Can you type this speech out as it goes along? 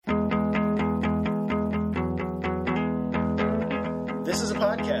This is a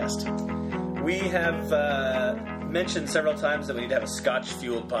podcast. We have mentioned several times that we need to have a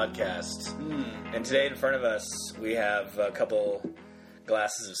Scotch-fueled podcast. And today in front of us, we have a couple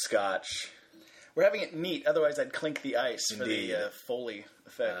glasses of Scotch. We're having it neat, otherwise I'd clink the ice for Indeed. the Foley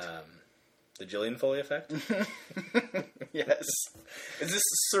effect. The Gillian Foley effect? Yes. Is this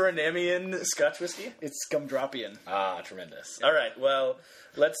Surinamian Scotch whiskey? It's Gumdropian. Ah, tremendous. All right, well,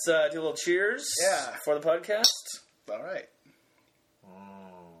 let's do a little cheers for the podcast. All right.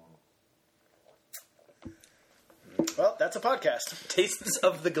 Well, that's a podcast. Tastes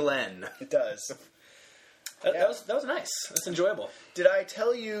of the Glen. It does. That was nice. That's enjoyable. Did I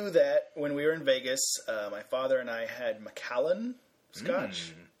tell you that when we were in Vegas, my father and I had Macallan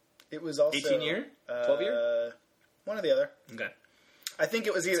Scotch? It was also 18 year? 12 year? One or the other. Okay. I think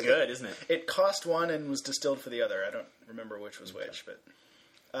it was either. It's good, isn't it? It cost one and was distilled for the other. I don't remember which was which, but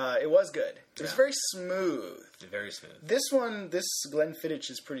it was good. It was very smooth. Very smooth. This Glenfiddich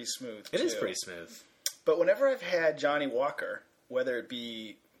is pretty smooth. It is pretty smooth. But whenever I've had Johnny Walker, whether it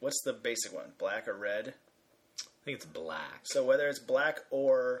be, what's the basic one, black or red? I think it's black. So whether it's black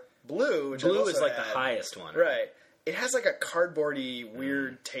or blue, which Blue I've is also like the had, highest one. right? It has like a cardboardy,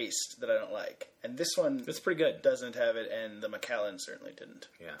 weird taste that I don't like, and this one It's pretty good. doesn't have it, and the Macallan certainly didn't.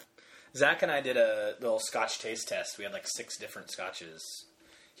 Yeah. Zach and I did a little Scotch taste test. We had like 6 different Scotches.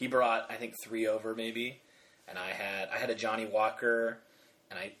 He brought, I think, 3 over maybe, and I had a Johnny Walker,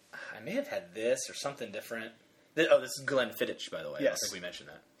 and I may have had this or something different. This is Glenfiddich, by the way. Yes. I don't think we mentioned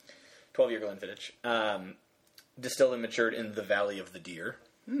that. 12-year Glenfiddich. Distilled and matured in the Valley of the Deer,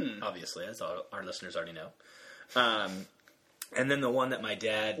 obviously, as our listeners already know. And then the one that my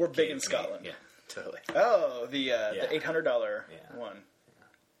dad... We're big gave in me. Scotland. Yeah, totally. Oh, the $800 one.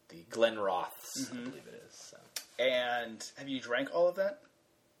 The Glen Roths, I believe it is. So. And have you drank all of that?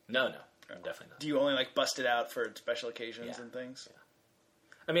 No, definitely not. Do you only like bust it out for special occasions Yeah. and things? Yeah.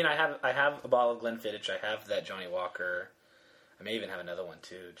 I mean, I have a bottle of Glenfiddich. I have that Johnny Walker. I may even have another one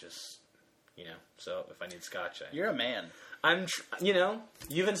too. Just so if I need Scotch, You're a man.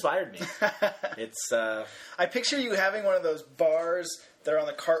 You've inspired me. It's. I picture you having one of those bars that are on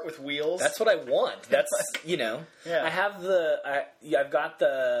the cart with wheels. That's what I want. That's Yeah. I have I've got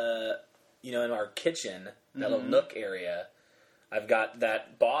the in our kitchen, that little nook area. I've got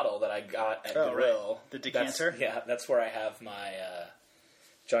that bottle that I got at Goodwill. Right. The decanter? That's where I have my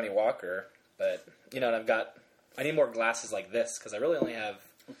Johnny Walker. But, and I need more glasses like this, because I really only have...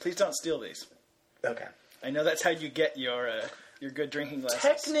 Well, please don't steal these. Okay. I know that's how you get your good drinking glasses.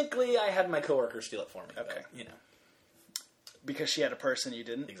 Technically, I had my coworker steal it for me. Okay. But, Because she had a purse and you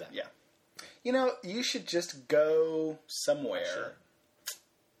didn't? Exactly. Yeah. You should just go somewhere. Sure.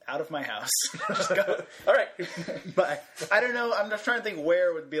 Out of my house. Just go. All right. Bye. I don't know. I'm just trying to think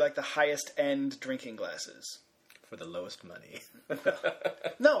where would be like the highest end drinking glasses. For the lowest money.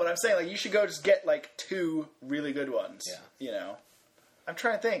 No, but I'm saying like you should go just get like 2 really good ones. Yeah. I'm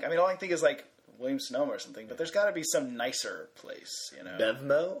trying to think. I mean, all I can think is like Williams Sonoma or something, but there's got to be some nicer place,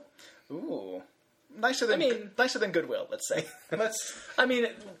 Bevmo? Ooh. Nicer than Goodwill, let's say.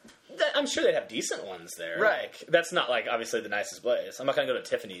 I'm sure they'd have decent ones there. Right. Like, that's not like obviously the nicest place. I'm not going to go to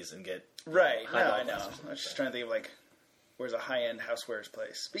Tiffany's and get Right. No, high-level I know. glasses. I was just trying to think of like where's a high-end housewares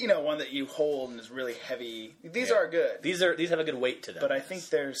place. But one that you hold and is really heavy. These are good. These have a good weight to them. But I think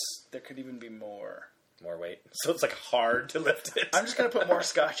there could even be more. More weight. So it's like hard to lift it. I'm just going to put more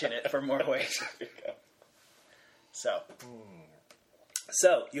scotch in it for more weight. There you go.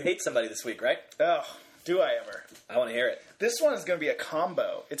 So, you hate somebody this week, right? oh, do I ever? I want to hear it. This one is going to be a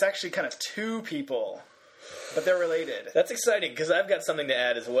combo. It's actually kind of 2 people, but they're related. That's exciting because I've got something to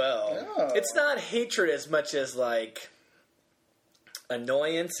add as well. Oh. It's not hatred as much as like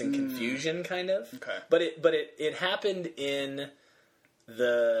annoyance and confusion, kind of. Okay. But it happened in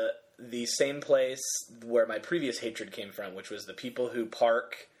the same place where my previous hatred came from, which was the people who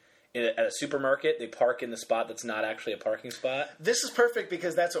park at a supermarket. They park in the spot that's not actually a parking spot. This is perfect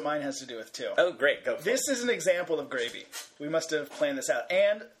because that's what mine has to do with too. Oh, great. Go for This is an example of gravy. We must have planned this out.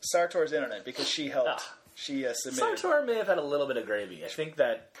 And Sartor's internet because she helped. Ah. She submitted. Sartor may have had a little bit of gravy. I think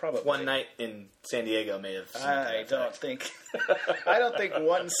that Probably. one night in San Diego may have... I don't think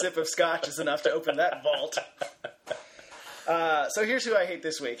one sip of scotch is enough to open that vault. So here's who I hate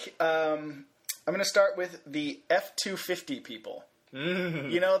this week. I'm going to start with the F-250 people.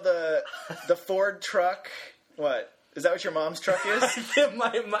 You know the Ford truck? What? Is that what your mom's truck is?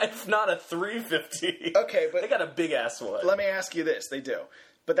 It's not a 350. Okay, but they got a big ass one. let me ask you this. They do.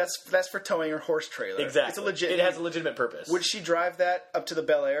 But that's for towing her horse trailer. Exactly. It's a legit. It has a legitimate purpose. Would she drive that up to the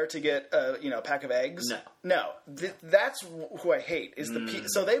Bel Air to get a pack of eggs? No. No. That's who I hate. Is the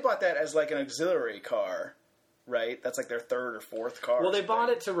so they bought that as like an auxiliary car right? That's like their third or fourth car. Well, they bought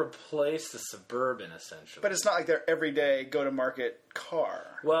it to replace the Suburban, essentially. But it's not like their everyday go-to-market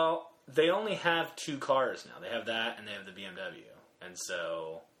car. Well, they only have 2 cars now. They have that, and they have the BMW. And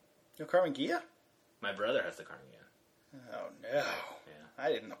so... No Carmen Ghia? My brother has the Carmen Ghia. Oh, no. Yeah. I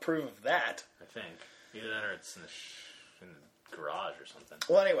didn't approve of that. I think. Either that or it's in the garage or something.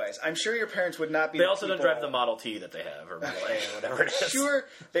 Well, anyways, I'm sure your parents would not be They the also people... don't drive the Model T that they have, or Model A, or whatever it is. Sure,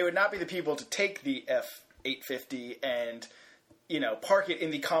 they would not be the people to take the F850 and, park it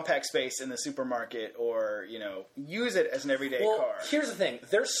in the compact space in the supermarket or, use it as an everyday car. Here's the thing.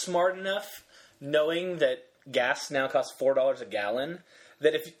 They're smart enough, knowing that gas now costs $4 a gallon,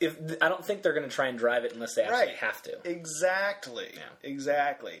 that if I don't think they're going to try and drive it unless they actually have to. Exactly. Yeah.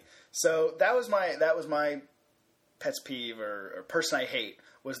 Exactly. So that was my pet's peeve or person I hate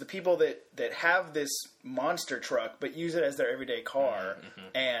was the people that have this monster truck but use it as their everyday car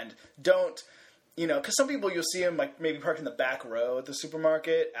and don't, because some people you'll see them like maybe parked in the back row at the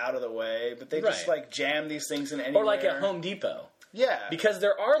supermarket out of the way, but they just like jam these things in anywhere. Or like at Home Depot. Yeah. Because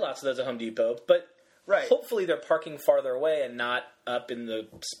there are lots of those at Home Depot, but hopefully they're parking farther away and not up in the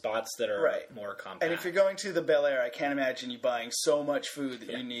spots that are more compact. And if you're going to the Bel Air, I can't imagine you buying so much food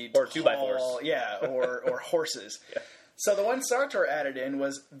that you need or to 2x4s. Yeah, or horses. Yeah. So the one Sartor added in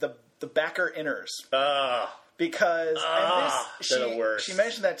was the backer inners. Because they're the worst. She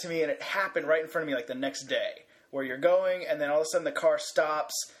mentioned that to me, and it happened right in front of me like the next day, where you're going, and then all of a sudden the car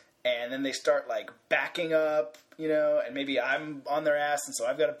stops, and then they start like backing up, and maybe I'm on their ass, and so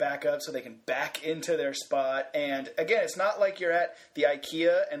I've got to back up so they can back into their spot. And again, it's not like you're at the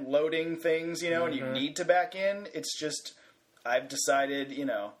IKEA and loading things, and you need to back in. It's just I've decided,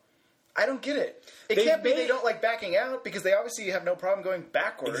 I don't get it. It can't be they don't like backing out because they obviously have no problem going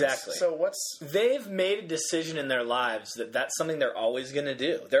backwards. Exactly. So they've made a decision in their lives that that's something they're always going to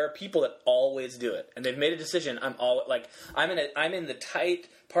do. There are people that always do it, and they've made a decision. I'm in the tight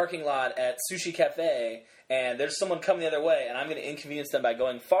parking lot at Sushi Cafe, and there's someone coming the other way, and I'm going to inconvenience them by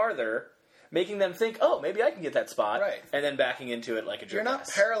going farther, making them think, oh, maybe I can get that spot, and then backing into it like a jerk. You're not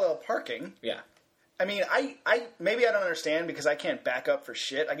parallel parking. Yeah. I mean, I maybe I don't understand because I can't back up for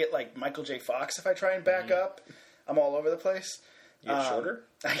shit. I get like Michael J. Fox if I try and back up. I'm all over the place. You get shorter?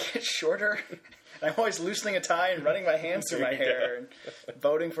 I get shorter. I'm always loosening a tie and running my hands through my hair and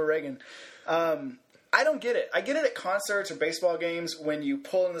voting for Reagan. I don't get it. I get it at concerts or baseball games when you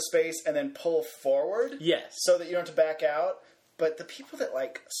pull in the space and then pull forward. Yes. So that you don't have to back out. But the people that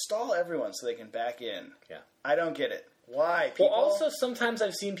like stall everyone so they can back in. Yeah. I don't get it. Why? People? Well, also sometimes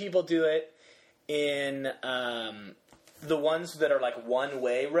I've seen people do it in the ones that are like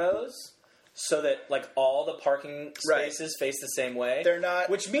one-way rows, so that like all the parking spaces face the same way. They're not,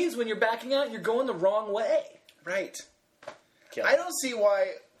 which means when you're backing out, you're going the wrong way. Right. I don't see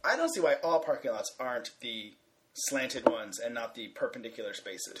why all parking lots aren't the slanted ones and not the perpendicular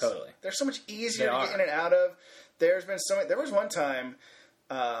spaces. Totally. They're so much easier to get in and out of. There was one time,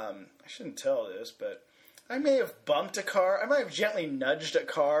 I shouldn't tell this, but I may have bumped a car. I might have gently nudged a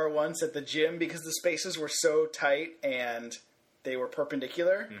car once at the gym because the spaces were so tight and they were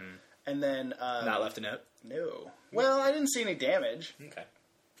perpendicular. Mm-hmm. And then... not left a note? No. Well, I didn't see any damage. Okay.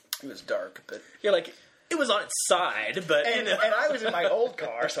 It was dark, but... You're like, it was on its side, but... And I was in my old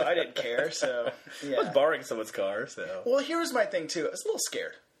car, so I didn't care, so... Yeah. I was borrowing someone's car, so... Well, here was my thing, too. I was a little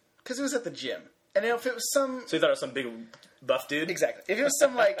scared. Because it was at the gym. And if it was some... So you thought it was some big buff dude? Exactly. If it was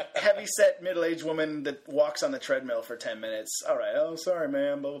some, heavy-set, middle-aged woman that walks on the treadmill for 10 minutes, all right, oh, sorry,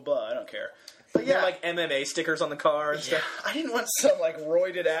 man, blah, blah, blah, I don't care. But yeah. MMA stickers on the car and stuff? I didn't want some,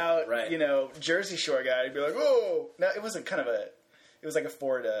 roided out, Jersey Shore guy to be like, oh! Now, it wasn't it was like a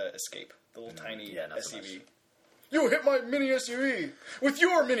Ford Escape, the little tiny SUV. So you hit my mini SUV with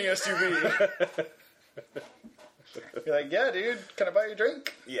your mini SUV! You're like, yeah, dude, can I buy you a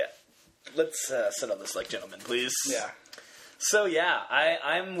drink? Yeah. Let's sit on this like gentlemen, please. Yeah. So, yeah,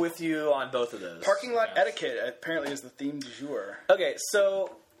 I'm with you on both of those. Parking lot etiquette apparently is the theme du jour. Okay, so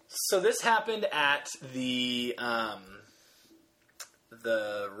this happened at the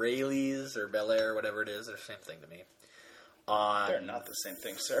Rayleighs or Bel Air, whatever it is. They're the same thing to me. They're not the same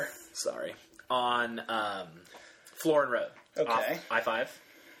thing, sir. Sorry. On Florin Road. Okay. Off I-5.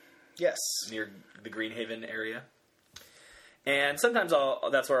 Yes. Near the Greenhaven area. And sometimes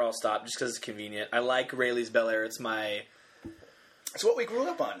that's where I'll stop just because it's convenient. I like Rayleigh's Bel Air. It's what we grew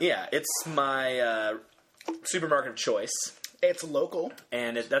up on. Yeah, it's my supermarket of choice. It's local.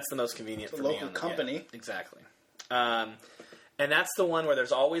 And that's the most convenient for me. It's a local company. Yeah, exactly. And that's the one where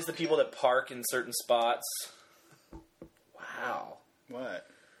there's always the people that park in certain spots. Wow. What?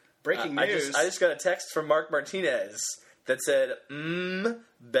 Breaking news. I just got a text from Mark Martinez that said,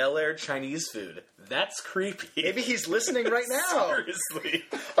 Bel Air Chinese food. That's creepy. Maybe he's listening right now. Seriously.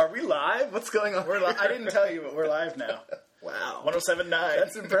 Are we live? What's going on? I didn't tell you, but we're live now. Wow. 107.9.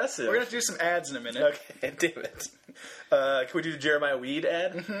 That's impressive. We're going to do some ads in a minute. Okay, damn it. Can we do the Jeremiah Weed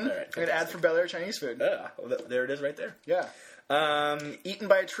ad? Mm-hmm. All right. An ad for Bel Air Chinese food. Yeah, well, there it is right there. Yeah. Eaten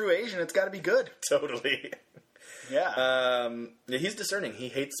by a true Asian, it's got to be good. Totally. Yeah. Yeah, he's discerning. He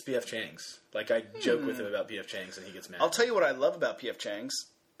hates P.F. Chang's. Like, I joke with him about P.F. Chang's, and he gets mad. I'll tell you what I love about P.F. Chang's,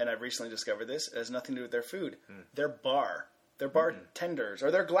 and I've recently discovered this. It has nothing to do with their food. Their bar. Their bartenders.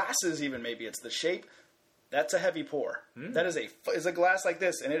 Or their glasses, even, maybe. It's the shape. That's a heavy pour. That is a glass like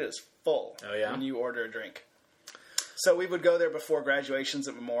this, and it is full when you order a drink. So we would go there before graduations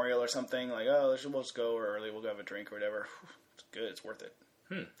at Memorial or something. Like, we'll just go early. We'll go have a drink or whatever. It's good. It's worth it.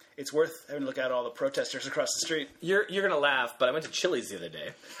 It's worth having to look at all the protesters across the street. You're gonna laugh, but I went to Chili's the other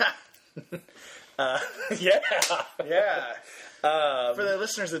day. Yeah. For the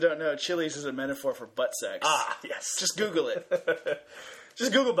listeners that don't know, Chili's is a metaphor for butt sex. Ah, yes. Just Google it.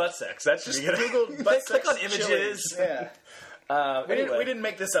 Just Google butt sex. That's just Google butt sex. Click on images. Chili's. Yeah. Anyway. We didn't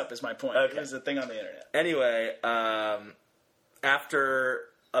make this up, is my point. Okay. It was a thing on the internet. Anyway, after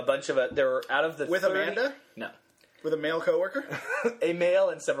a bunch of they were out of the With 30, Amanda? No. With a male coworker? A male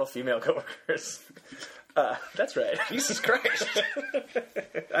and several female coworkers. That's right. Jesus Christ.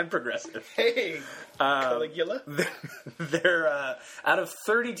 I'm progressive. Hey, Caligula. They're out of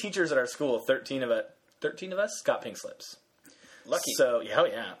 30 teachers at our school, 13 of us got pink slips. Lucky. So,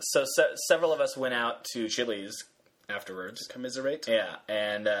 yeah. So several of us went out to Chili's afterwards. Commiserate. Yeah,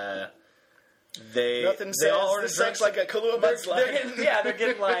 and they all ordered sex drinks like a Kahlua mudslide. they're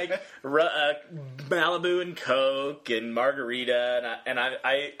getting like Malibu and Coke and margarita, and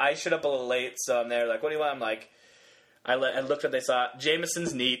I showed up a little late, so I'm there like, what do you want? I'm like, I looked at, they saw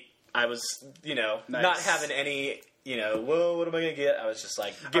Jameson's neat. I was not having any. Whoa, what am I gonna get? I was just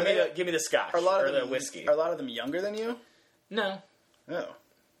like, give me the scotch or the whiskey. Are a lot of them younger than you? No. Oh,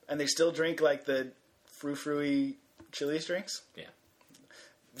 and they still drink like the frou-frou-y Chili's drinks? Yeah.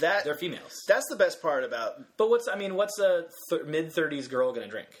 They're females. That's the best part about... But what's a mid-30s girl going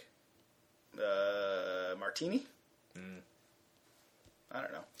to drink? Martini? I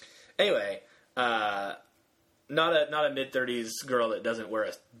don't know. Anyway, not a mid-30s girl that doesn't wear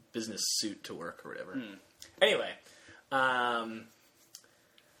a business suit to work or whatever. Anyway,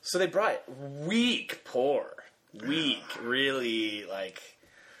 so they brought it. Weak pour. Really, like...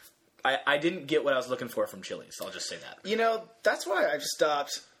 I didn't get what I was looking for from Chili's. I'll just say that. That's why I've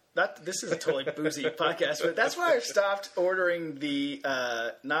stopped. This is a totally boozy podcast, but that's why I've stopped ordering the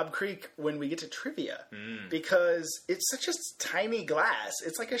Knob Creek when we get to trivia because it's such a tiny glass.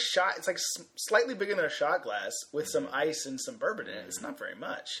 It's like a shot. It's like slightly bigger than a shot glass with some ice and some bourbon in it. It's not very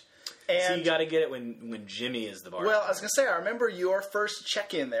much. And so you got to get it when Jimmy is the bartender. Well, I was going to say, I remember your first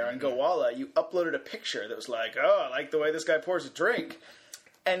check-in there on Gowalla. You uploaded a picture that was like, I like the way this guy pours a drink.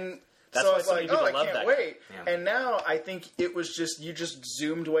 And... That's so why I was so like, many people I love can't that wait. Yeah. And now I think it was you just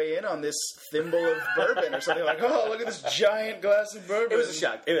zoomed way in on this thimble of bourbon or something like, look at this giant glass of bourbon. It was a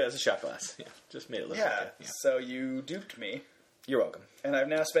shot. It was a shot glass. Yeah, just made it look like it. Yeah. So you duped me. You're welcome. And I've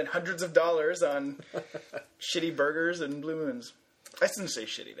now spent hundreds of dollars on shitty burgers and Blue Moons. I didn't say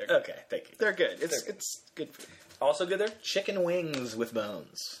shitty. They're good. Okay, thank you. They're good. It's good food. Also good there? Chicken wings with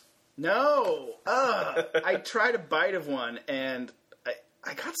bones. No. I tried a bite of one, and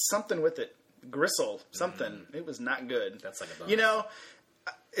I got something with it. Gristle, something. It was not good. That's like a bonus.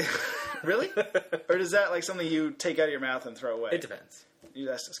 Really? Or is that like something you take out of your mouth and throw away? It depends.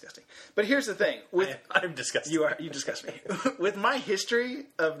 That's disgusting. But here's the thing. I'm disgusted. You disgust me. With my history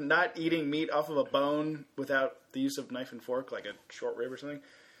of not eating meat off of a bone without the use of knife and fork, like a short rib or something,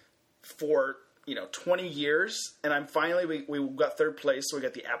 for 20 years, and I'm finally we got third place, so we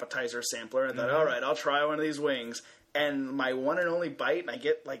got the appetizer sampler, and I thought, all right, I'll try one of these wings. And my one and only bite, and I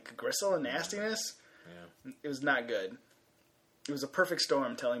get like gristle and nastiness. Yeah. It was not good. It was a perfect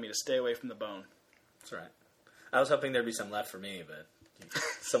storm telling me to stay away from the bone. That's right. I was hoping there'd be some left for me, but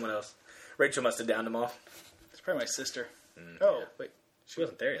someone else. Rachel must have downed them all. It's probably my sister. Wait. She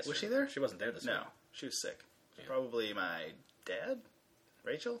wasn't there yesterday. Was she there? She wasn't there this week. No. She was sick. Yeah. Probably my dad?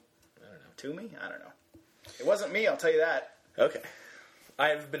 Rachel? I don't know. Toomey? I don't know. It wasn't me, I'll tell you that. Okay.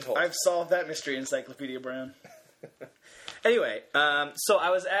 I've been told. I've solved that mystery, Encyclopedia Brown. Anyway, so I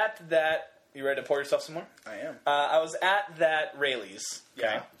was at that... You ready to pour yourself some more? I am. I was at that Rayleigh's.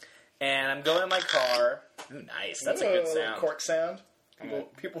 Okay. Yeah. And I'm going in my car. Ooh, nice. That's a good sound. Cork sound.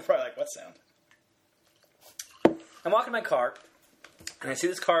 People probably like, what sound? I'm walking my car, and I see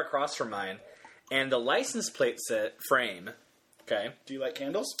this car across from mine, and the license plate frame, okay? Do you like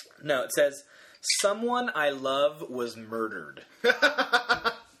candles? No, it says, "Someone I love was murdered."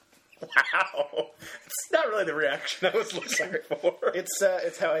 Wow. It's not really the reaction I was looking for. It's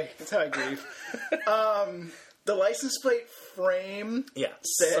how I grieve. The license plate frame. Yeah,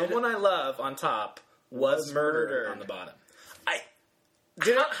 said, someone I love on top was murdered on the bottom.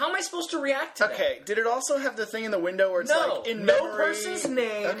 How am I supposed to react to that? Okay, did it also have the thing in the window where it's like in no memory? person's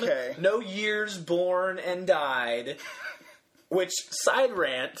name, Okay. no years born and died. Which, side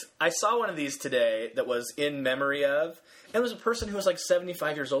rant, I saw one of these today that was in memory of, and it was a person who was like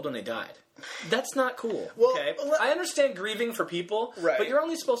 75 years old when they died. That's not cool. Well, okay, I understand grieving for people, right, but you're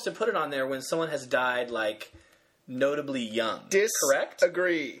only supposed to put it on there when someone has died, like, notably young. Correct?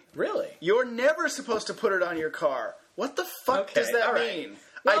 Agree. Really? You're never supposed to put it on your car. What the fuck does that mean?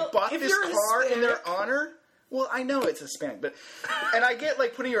 Well, I bought if this you're car in their Hispanic- honor. Well, I know it's Hispanic, but and I get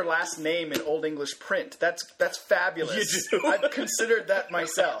like putting your last name in Old English print. That's fabulous. You do? I've considered that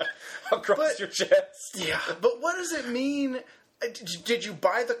myself. Across your chest. Yeah, but what does it mean? Did you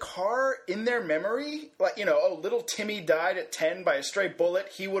buy the car in their memory? Like, little Timmy died at 10 by a stray bullet.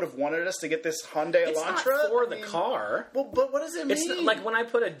 He would have wanted us to get this Hyundai It's Elantra. not for the car. Well, but what does it mean? It's not, like when I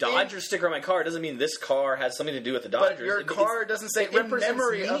put a Dodger sticker on my car, it doesn't mean this car has something to do with the Dodgers. But your car doesn't say in represents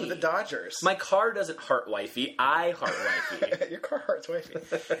memory me. of the Dodgers. My car doesn't heart wifey. I heart wifey. Your car hearts wifey.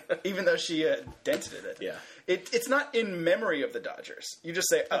 Even though she dented it. Yeah. It's not in memory of the Dodgers. You just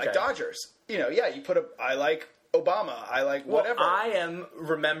say, I like Okay. Dodgers. You put I like Obama. I like whatever. Well, I am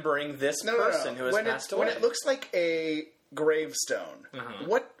remembering this person who has passed away. When it looks like a gravestone,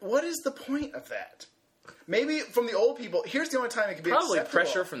 what is the point of that? Maybe from the old people, here's the only time it could be Probably acceptable.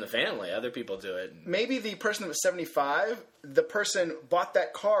 pressure from the family. Other people do it. Maybe the person that was 75, the person bought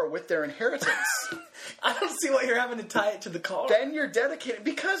that car with their inheritance. I don't see why you're having to tie it to the car. Then you're dedicated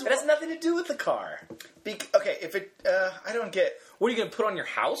because It has nothing to do with the car. okay, if it I don't get. What are you going to put on your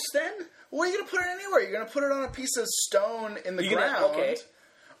house then? Well, you're going to put it anywhere. You're going to put it on a piece of stone in the ground. Okay.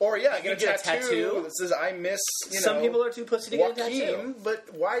 Or, You get a tattoo that says, I miss, Some people are too pussy to get a tattoo. Joaquin, but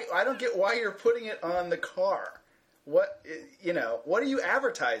why? I don't get why you're putting it on the car. What, what are you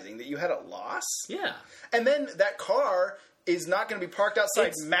advertising? That you had a loss? Yeah. And then that car is not going to be parked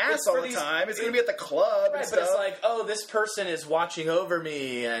outside Mass it's all for the these- time. It's going to be at the club Right, and but stuff. it's like, oh, this person is watching over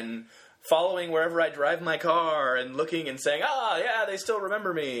me and following wherever I drive my car and looking and saying, yeah, they still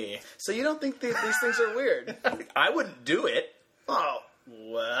remember me. So you don't think these things are weird? I wouldn't do it. Oh,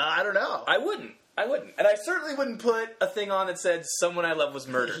 well, I don't know. I wouldn't. And I certainly wouldn't put a thing on that said someone I love was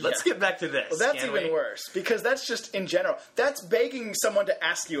murdered. Let's get back to this. Well, that's can even we? worse, because that's just in general. That's begging someone to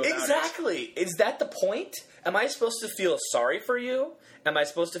ask you about it. Exactly. Is that the point? Am I supposed to feel sorry for you? Am I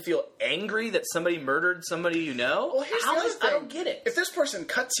supposed to feel angry that somebody murdered somebody you know? Well, here's the other thing. I don't get it. If this person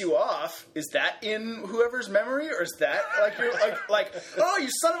cuts you off, is that in whoever's memory, or is that like you're like oh, you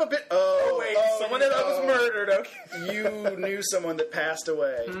son of a bitch? Someone that was murdered. Okay. You knew someone that passed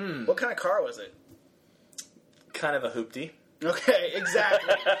away. What kind of car was it? Kind of a hoopty. Okay,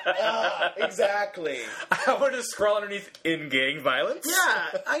 exactly. Exactly. I wanted to scroll underneath in gang violence.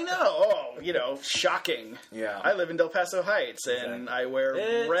 Yeah, I know. Oh, shocking. Yeah. I live in Del Paso Heights, and I wear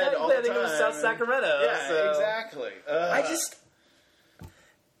red all the time. I think it was South Sacramento. Yeah, so. exactly.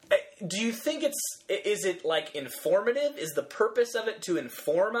 Do you think is it like informative? Is the purpose of it to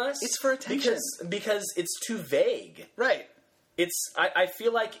inform us? It's for attention. Because it's too vague. Right. I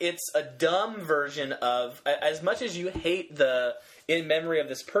feel like it's a dumb version of, as much as you hate the in memory of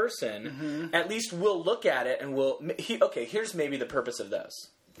this person, at least we'll look at it and here's maybe the purpose of those.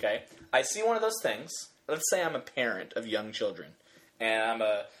 Okay? I see one of those things. Let's say I'm a parent of young children, and I'm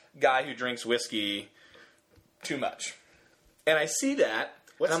a guy who drinks whiskey too much. And I see that.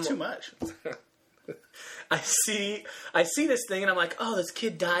 What's too much? I see this thing, and I'm like, oh, this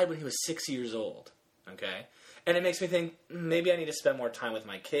kid died when he was 6 years old. Okay? And it makes me think, maybe I need to spend more time with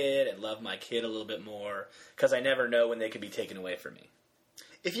my kid and love my kid a little bit more, because I never know when they could be taken away from me.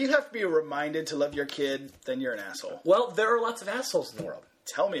 If you have to be reminded to love your kid, then you're an asshole. Well, there are lots of assholes in the world.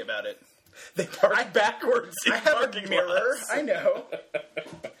 Tell me about it. They park backwards in I have parking a mirror. lots. I know.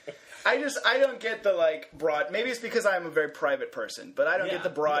 I don't get the broad. Maybe it's because I'm a very private person, but I don't get the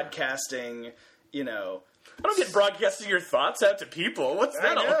broadcasting. I don't get broadcasting your thoughts out to people. What's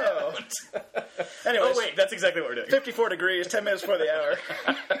that all about? Anyways, Oh wait, that's exactly what we're doing. 54 degrees, 10 minutes before the hour.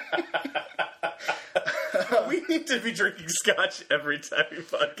 We need to be drinking scotch every time we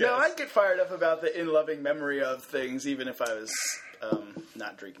podcast. No, I get fired up about the in-loving memory of things, even if I was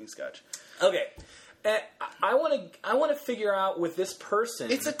not drinking scotch. Okay, I want to figure out with this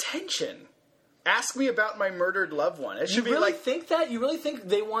person. It's attention. Ask me about my murdered loved one. It should You really be think that? You really think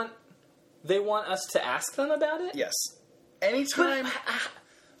they want us to ask them about it? yes. Anytime.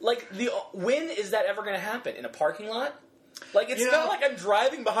 When is that ever going to happen? In a parking lot? Like, it's You not know- like I'm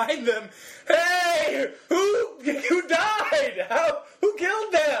driving behind them. Hey, who died? Who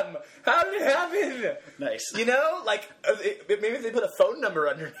killed them? How did it happen? Nice. You know, like maybe they put a phone number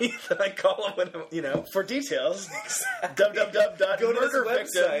underneath, and I call them when you know. For details, Go to this www.murdervictim.com.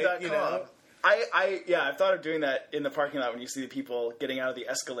 website, you know. I've thought of doing that in the parking lot when you see the people getting out of the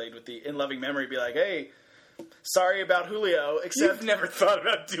Escalade with the in loving memory. Be like, hey, sorry about Julio. Except, You've never thought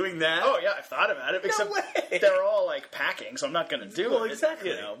about doing that. oh yeah, I've thought about it. Except way. they're all like packing, so I'm not going to do Well, it. exactly.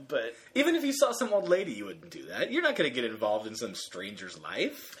 You know, but Even if you saw some old lady, you wouldn't do that. You're not going to get involved in some stranger's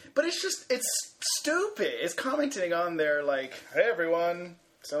life. it's stupid. It's commenting on their like, hey everyone,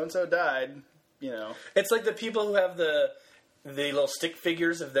 so and so died. You know, It's like the people who have the little stick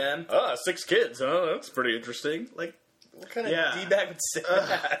figures of them. 6 kids. Oh, that's pretty interesting. Like, what kind of Yeah. D-bag would say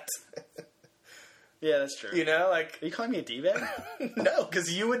that? yeah, that's true. You know, like, Are you calling me a d-bag? no,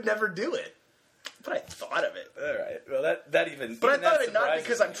 because you would never do it. But I thought of it. All right. Well, that even. But I even thought that of it not surprises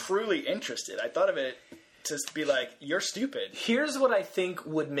because me. I'm truly interested. I thought of it to be like, you're stupid. Here's what I think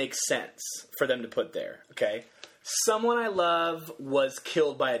would make sense for them to put there. Okay, someone I love was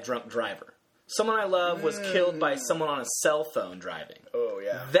killed by a drunk driver. Someone I love was killed by someone on a cell phone driving. Oh,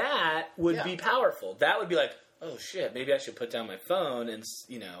 yeah. That would Yeah. be powerful. That would be like, oh shit, maybe I should put down my phone and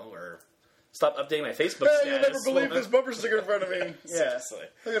or stop updating my Facebook status. bumper sticker in front of me. Yeah. Seriously.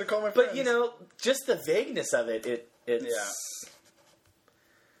 I gotta call my friends. But you know, just the vagueness of it's.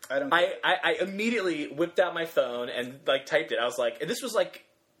 I don't. I immediately whipped out my phone and like typed it. I was like, and this was like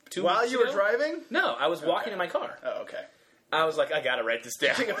 2 While weeks you were ago. driving? No, I was walking in my car. Oh, okay. I was like, I gotta write this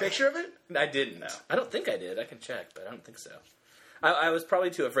down. Take a picture of it? I didn't. I don't think I did. I can check, but I don't think so. I was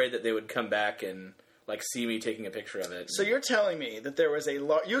probably too afraid that they would come back and like see me taking a picture of it. So you're telling me that there was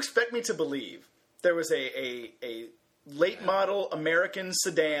you expect me to believe there was a late model American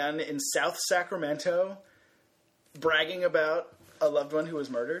sedan in South Sacramento bragging about a loved one who was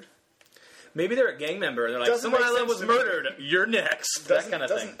murdered? Maybe they're a gang member and they're like, Doesn't someone make I love sense was to me. murdered. You're next. That kind of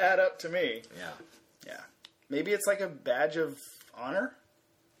thing. Doesn't add up to me. Yeah. Yeah. Maybe it's like a badge of honor?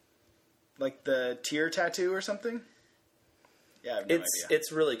 Like the tear tattoo or something? Yeah, I have no idea.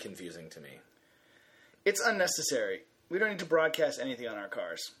 It's really confusing to me. It's unnecessary. We don't need to broadcast anything on our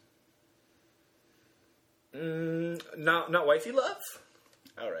cars. Not wifey love.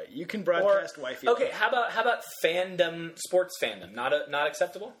 All right, you can broadcast wifey. Okay, love. how about fandom, sports fandom? Not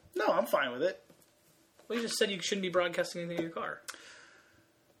acceptable. No, I'm fine with it. Well, you just said you shouldn't be broadcasting anything in your car.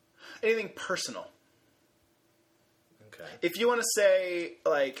 Anything personal. Okay. If you want to say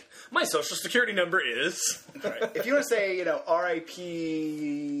like, My social security number is. right, if you want to say, you know,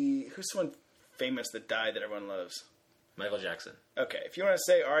 R.I.P. Who's someone famous that died that everyone loves? Michael Jackson. Okay, if you want to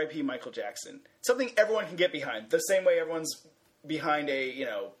say R.I.P. Michael Jackson, something everyone can get behind, the same way everyone's behind a, you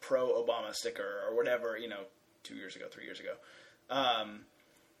know, pro-Obama sticker or whatever, you know, 2 years ago, 3 years ago.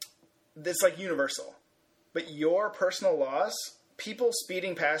 It's like universal. But your personal loss, people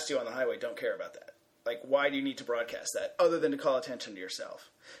speeding past you on the highway don't care about that. Like, why do you need to broadcast that other than to call attention to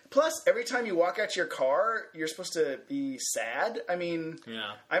yourself? Plus, every time you walk out to your car, you're supposed to be sad. I mean,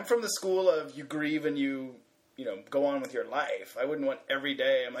 Yeah. I'm from the school of you grieve and you know, go on with your life. I wouldn't want every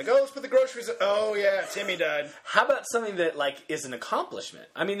day. I'm like, oh, let's put the groceries in. Oh, yeah, Timmy died. How about something that like is an accomplishment?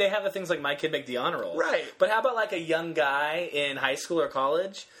 I mean, they have the things like My Kid Make the Honor Roll, Right. But how about like a young guy in high school or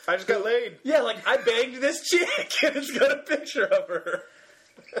college? I just got laid. Yeah, like I banged this chick, and it's got a picture of her.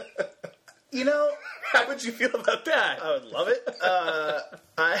 You know, How would you feel about that? I would love it.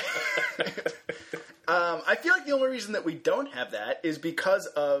 I feel like the only reason that we don't have that is because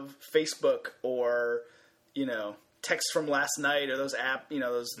of Facebook or, you know, text from last night or those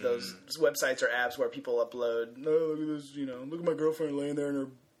those websites or apps where people upload, oh, look at this, you know, look at my girlfriend laying there in her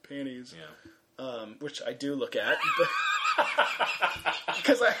panties. Yeah. Which I do look at,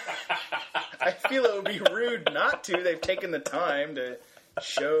 because I feel it would be rude not to. They've taken the time to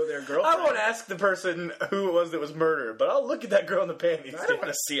show their girlfriend. I won't ask the person who it was that was murdered, but I'll look at that girl in the panties. I don't want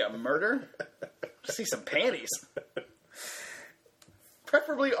to see a murder. I see some panties.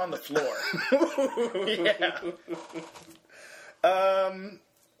 Preferably on the floor. Yeah.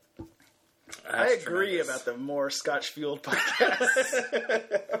 I agree about the more Scotch-fueled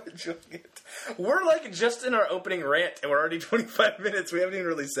podcast. I'm enjoying it. We're like just in our opening rant, and we're already 25 minutes. We haven't even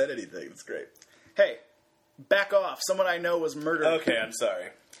really said anything. It's great. Hey, back off. Someone I know was murdered. Okay, I'm sorry.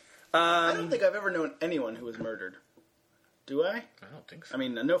 I don't think I've ever known anyone who was murdered. Do I? I don't think so. I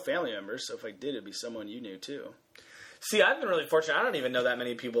mean, no family members, so if I did, it'd be someone you knew, too. See, I've been really fortunate. I don't even know that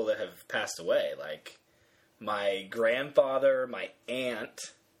many people that have passed away. Like, my grandfather, my aunt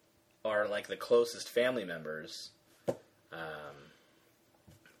are, like, the closest family members.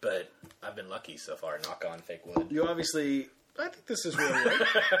 but I've been lucky so far. Knock on fake wood. You obviously... I think this is real wood.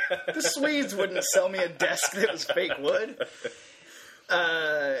 The Swedes wouldn't sell me a desk that was fake wood.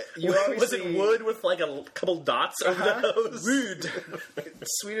 You obviously... Was it wood with like a couple dots over the hose? Wood.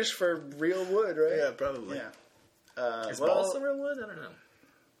 Swedish for real wood, right? Yeah, probably. Yeah. Is balsa real wood? I don't know.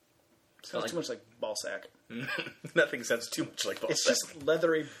 Sounds too much like ball sack. Nothing sounds too much like ball It's sack. just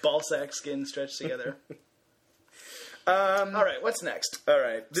leathery ball sack skin stretched together. All right, what's next? All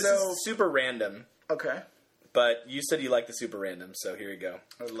right. This is super random, Okay. but you said you like the super random, so here you go.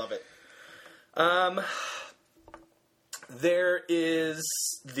 I love it. There is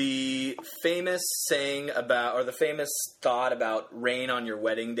the famous saying about, or the famous thought about rain on your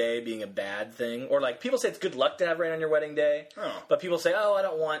wedding day being a bad thing. Or like, people say it's good luck to have rain on your wedding day. Oh. But people say, oh, I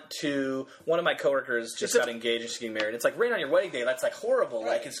don't want to. One of my coworkers just got engaged and she's getting married. It's like, rain on your wedding day, that's like horrible.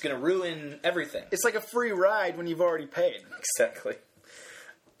 Right. Like, it's going to ruin everything. It's like a free ride when you've already paid. Exactly.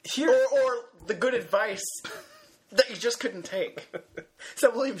 Or the good advice that you just couldn't take. Is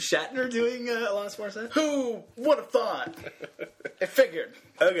that William Shatner doing Alanis Morissette? Who would have thought? It figured.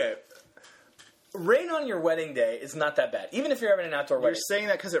 Okay. Rain on your wedding day is not that bad. Even if you're having an outdoor wedding. You're saying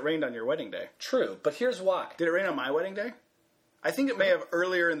that because it rained on your wedding day. True, but here's why. Did it rain on my wedding day? I think it may have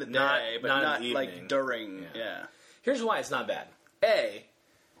earlier in the day, but not in the like evening. during. Yeah. Here's why it's not bad. A,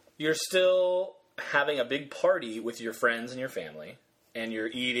 you're still having a big party with your friends and your family. And you're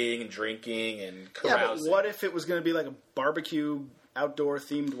eating and drinking and carousing. Yeah, but what if it was going to be like a barbecue, outdoor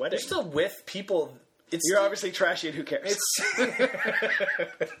themed wedding? You're still with people. You're obviously trashy and who cares?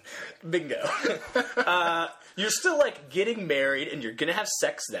 Bingo. You're still like getting married and you're going to have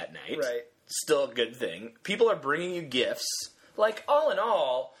sex that night. Right. Still a good thing. People are bringing you gifts. Like, all in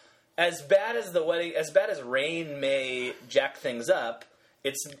all, as bad as rain may jack things up,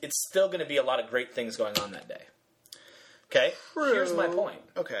 it's still going to be a lot of great things going on that day. Okay, here's my point.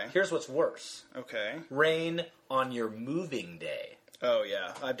 Okay. Here's what's worse. Okay. Rain on your moving day. Oh,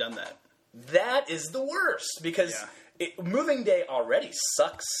 yeah. I've done that. That is the worst because moving day already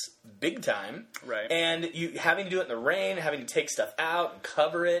sucks big time. Right. And you having to do it in the rain, having to take stuff out and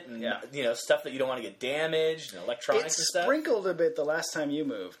cover it, and stuff that you don't want to get damaged, and electronics and stuff. It sprinkled a bit the last time you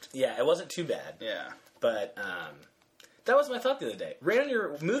moved. Yeah, it wasn't too bad. Yeah. But that was my thought the other day. Rain on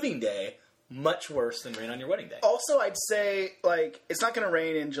your moving day, much worse than rain on your wedding day. Also, I'd say, like, it's not going to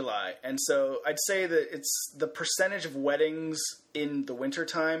rain in July. And so I'd say that it's the percentage of weddings in the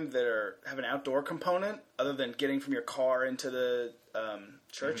wintertime that have an outdoor component, other than getting from your car into the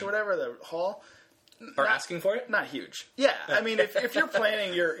church or whatever, the hall. Or asking for it? Not huge. Yeah. I mean, if you're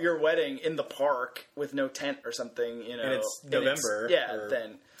planning your wedding in the park with no tent or something, and it's November or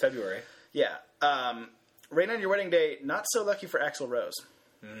then February. Yeah. Rain on your wedding day, not so lucky for Axl Rose.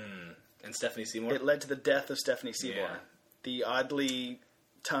 And Stephanie Seymour? It led to the death of Stephanie Seymour. Yeah. The oddly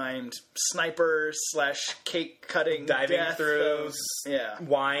timed sniper / cake cutting diving death through of,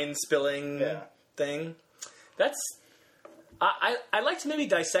 wine spilling thing. That's I'd like to maybe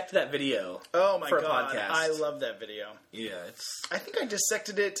dissect that video. Oh my for a god, podcast. I love that video. Yeah, I think I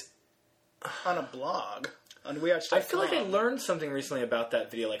dissected it on a blog on WeWatch.com. I feel like I learned something recently about that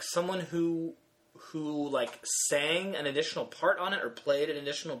video, like someone who like sang an additional part on it or played an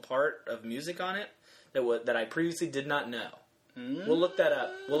additional part of music on it that I previously did not know. We'll look that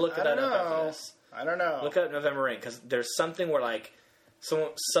up. We'll look that up after this. I don't know. Look up November Rain, because there's something where like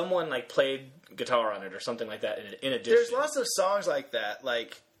someone like played guitar on it or something like that in addition. There's lots of songs like that,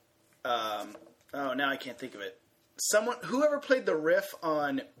 like now I can't think of it. Whoever played the riff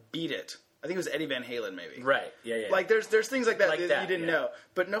on Beat It. I think it was Eddie Van Halen, maybe. Right. Yeah. Like there's things like that Like that that, you didn't yeah. know.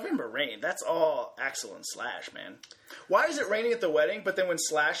 But November Rain, that's all Axl and Slash, man. Why is it raining at the wedding, but then when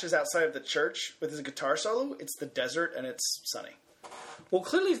Slash is outside of the church with his guitar solo, it's the desert and it's sunny? Well,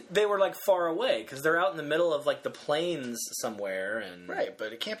 clearly they were like far away because they're out in the middle of like the plains somewhere, and Right,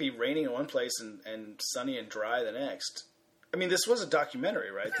 but it can't be raining in one place and sunny and dry the next. I mean, this was a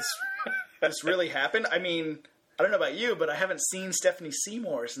documentary, right? This really happened. I mean, I don't know about you, but I haven't seen Stephanie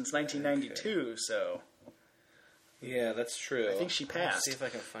Seymour since 1992, so yeah, that's true. I think she passed. Let's see if I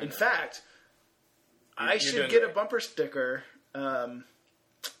can find. In fact, I should doing get great. a bumper sticker on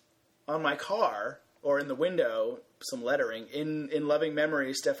my car or in the window, some lettering in loving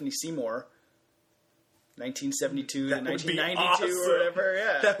memory, Stephanie Seymour, 1972 to That would be 1992 awesome. or whatever.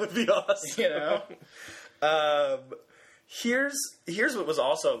 Yeah, that would be awesome. you know. Here's what was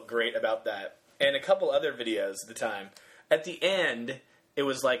also great about that, and a couple other videos at the time. At the end, it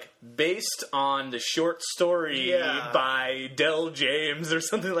was like based on the short story by Del James or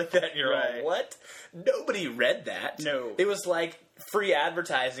something like that. And you're Right. all, what? Nobody read that. No. It was like free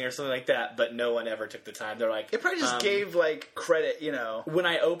advertising or something like that, but no one ever took the time. They're like, It probably just gave, like, credit, when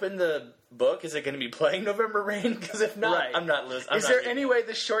I open the book, is it going to be playing November Rain? Because if not, Right. I'm not listening. Is there any way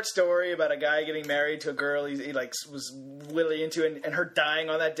this short story about a guy getting married to a girl he like, was literally into and her dying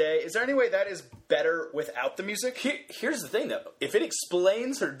on that day, is there any way that is better without the music? Here's the thing, though. If it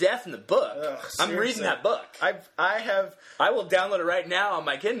explains her death in the book, I'm seriously. reading that book. I will download it right now on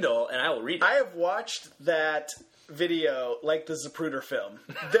my Kindle, and I will read it. I have watched that video like the Zapruder film.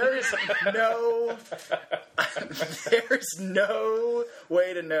 There is no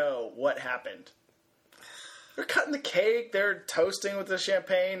way to know what happened. They're cutting the cake, they're toasting with the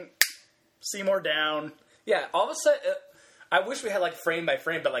champagne. Seymour down. Yeah, all of a sudden, I wish we had like frame by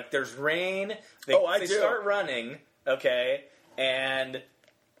frame, but like there's rain. They do. Start running, okay, and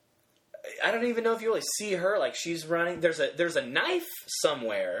I don't even know if you really see her. Like she's running. There's a knife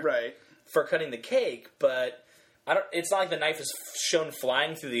somewhere, Right. for cutting the cake, but I don't. It's not like the knife is shown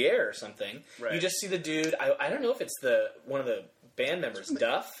flying through the air or something. Right. You just see the dude. I don't know if it's one of the band members,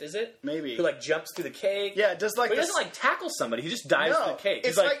 Duff, is it? Maybe. Who like jumps through the cake. Yeah, does like But he this. doesn't like tackle somebody. He just dives through the cake.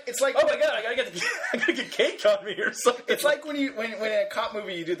 It's He's like oh my god, I gotta get cake on me or something. It's like when in a cop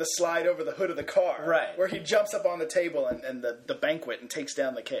movie you do the slide over the hood of the car, Right. Where he jumps up on the table and the banquet and takes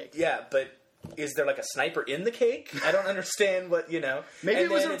down the cake. Yeah, but is there like a sniper in the cake? I don't understand what Maybe and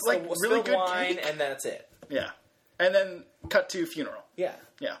it was then a, it's like, the really spilled good wine, cake. and that's it. Yeah, and then cut to funeral. Yeah,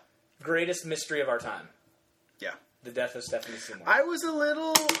 Yeah, greatest mystery of our time: yeah. the death of Stephanie Seymour. I was a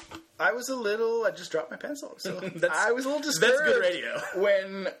little. I just dropped my pencil. So I was a little discouraged. That's good radio.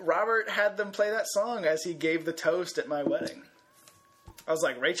 When Robert had them play that song as he gave the toast at my wedding. I was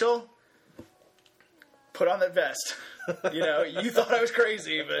like, Rachel, put on that vest. You thought I was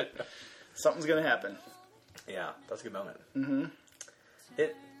crazy, but something's gonna happen. Yeah, that's a good moment. Mm-hmm.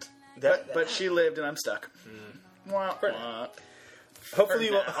 But she lived and I'm stuck. Wah, wah. Hopefully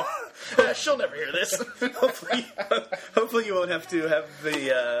you won't. She'll never hear this. Hopefully you won't have to have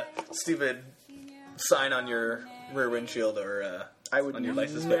the stupid sign on your rear windshield or I would on your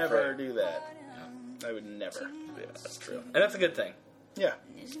license plate never frame. do that. I would never. Yeah, that's true, and that's a good thing. Yeah,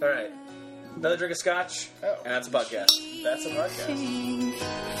 All right, another drink of scotch, Oh. and that's a podcast. that's a podcast.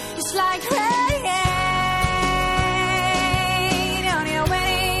 It's like rain.